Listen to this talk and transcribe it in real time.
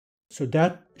So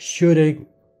that shooting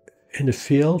in the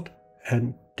field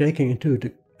and taking into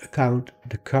account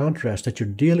the contrast that you're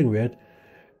dealing with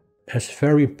has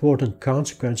very important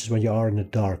consequences when you are in a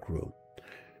dark room,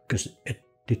 because it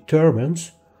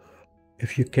determines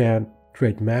if you can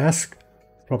create mask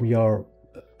from your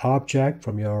object,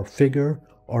 from your figure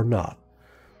or not.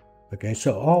 Okay,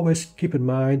 so always keep in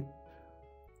mind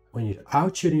when you're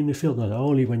out shooting in the field, not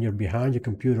only when you're behind your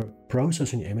computer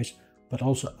processing the image, but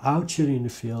also out shooting in the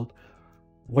field,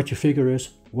 what your figure is,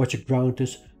 what your ground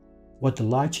is, what the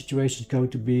light situation is going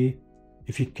to be,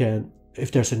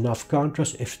 if there's enough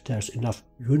contrast, if there's enough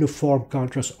uniform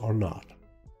contrast or not.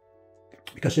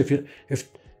 Because if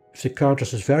the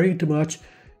contrast is very too much,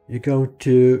 you're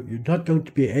not going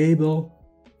to be able,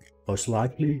 most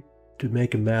likely, to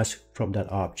make a mask from that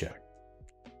object.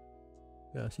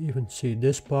 Yes, you even see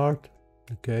this part.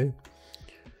 Okay,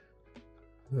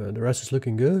 the rest is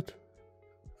looking good.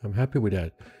 I'm happy with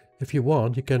that. If you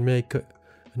want, you can make an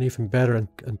even better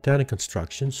antenna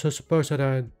construction. So suppose that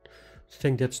I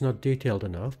think that's not detailed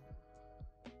enough.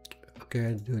 Okay,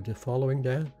 I do the following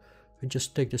then. I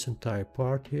just take this entire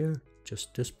part here,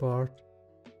 just this part.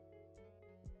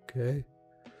 Okay,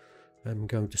 I'm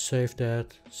going to save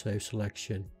that, save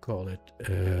selection, call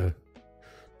it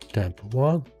temp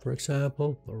 1, for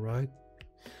example. All right,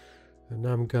 and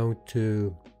I'm going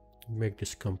to make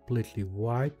this completely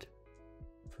white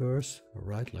first. All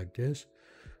right, like this.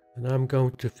 And I'm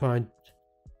going to find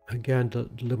again the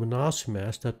luminosity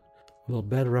mask that will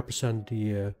better represent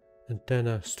the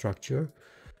antenna structure.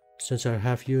 Since I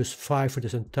have used 5 for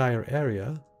this entire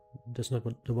area, that's not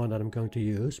the one that I'm going to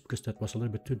use because that was a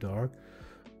little bit too dark.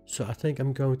 So I think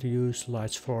I'm going to use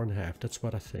lights 4.5. That's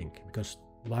what I think, because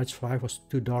lights 5 was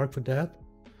too dark for that,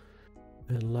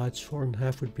 and lights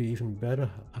 4.5 would be even better.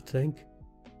 I think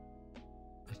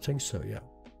so, yeah.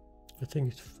 I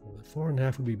think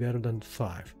 4.5 would be better than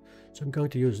 5. So I'm going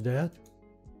to use that.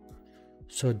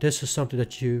 So this is something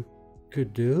that you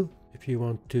could do if you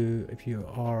want to, if you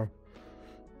are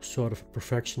sort of a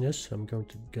perfectionist. I'm going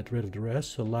to get rid of the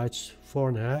rest. So lights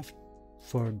 4.5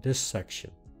 for this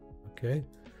section. Okay,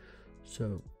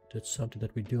 so that's something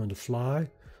that we do on the fly.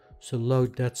 So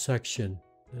load that section,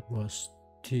 that was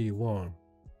T1,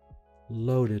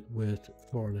 load it with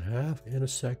 4.5,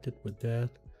 intersect it with that.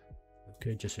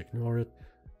 Okay, just ignore it.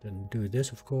 Then do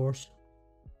this, of course.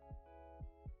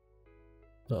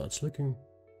 No, it's looking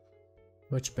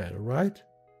much better, right?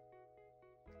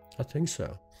 I think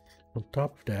so. On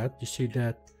top of that, you see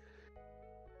that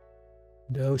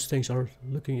those things are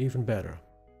looking even better.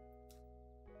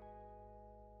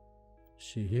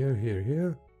 See here, here,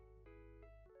 here.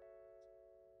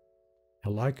 I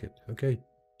like it. Okay,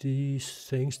 these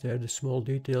things there, the small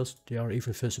details, they are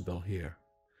even visible here.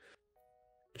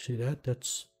 See that?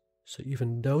 So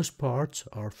even those parts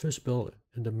are visible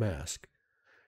in the mask.